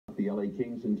the LA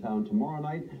Kings in town tomorrow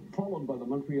night, followed by the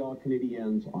Montreal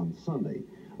Canadiens on Sunday.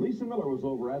 Lisa Miller was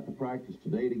over at the practice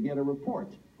today to get a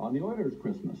report on the Oilers'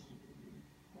 Christmas.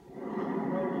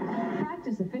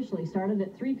 Practice officially started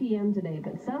at 3 p.m. today,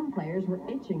 but some players were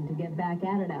itching to get back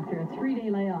at it after a 3-day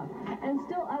layoff, and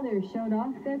still others showed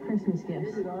off their Christmas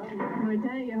gifts.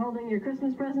 Martin, you're holding your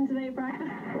Christmas present today at practice?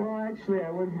 Well, actually,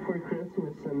 I went before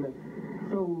Christmas, and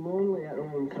so lonely at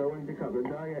home, so I went to cut the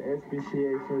dog at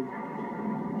SPCA, so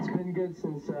it's been good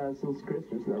since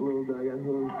Christmas, that little dog at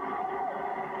home.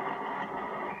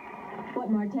 What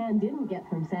Martin didn't get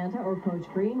from Santa or Coach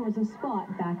Green was a spot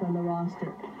back on the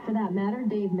roster. For that matter,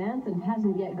 Dave Manson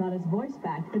hasn't yet got his voice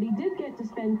back, but he did get to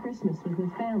spend Christmas with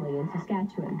his family in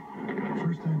Saskatchewan.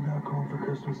 First time back home for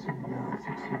Christmas in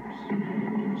 6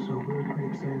 years. So we were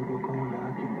pretty excited about going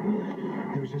back,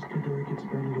 and it was just good that we could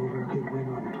spend it over a good win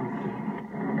on the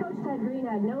 23rd. Coach Ted Green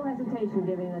had no hesitation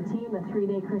giving the team a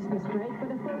 3-day Christmas break, but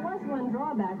if there was one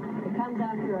drawback, it comes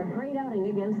after a great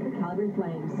outing against the Calgary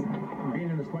Flames.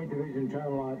 Being in the Spike Division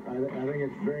travel a lot, I think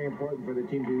it's very important for the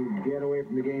team to get away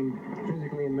from the game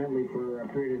physically and mentally for a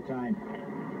period of time.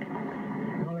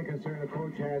 The only concern the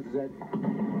coach has is that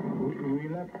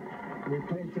we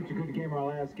played such a good game our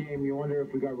last game. You wonder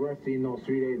if we got rusty in those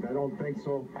 3 days. I don't think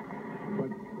so, but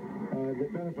the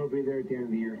benefit will be there at the end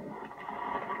of the year.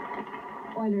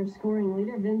 Oilers scoring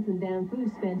leader Vincent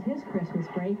Danfou spent his Christmas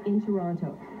break in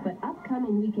Toronto, but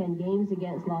upcoming weekend games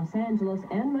against Los Angeles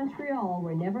and Montreal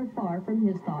were never far from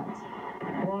his thoughts.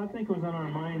 Well, I think it was on our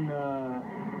mind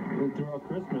throughout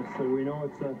Christmas, so we know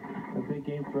it's a big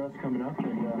game for us coming up,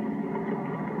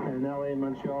 and LA and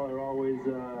Montreal are always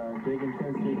big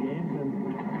intensity games,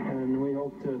 and we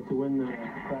hope to win the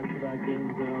back-to-back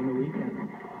games on the weekend.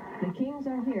 The Kings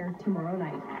are here tomorrow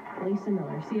night. Lisa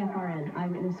Miller, CFRN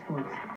Eyewitness Sports.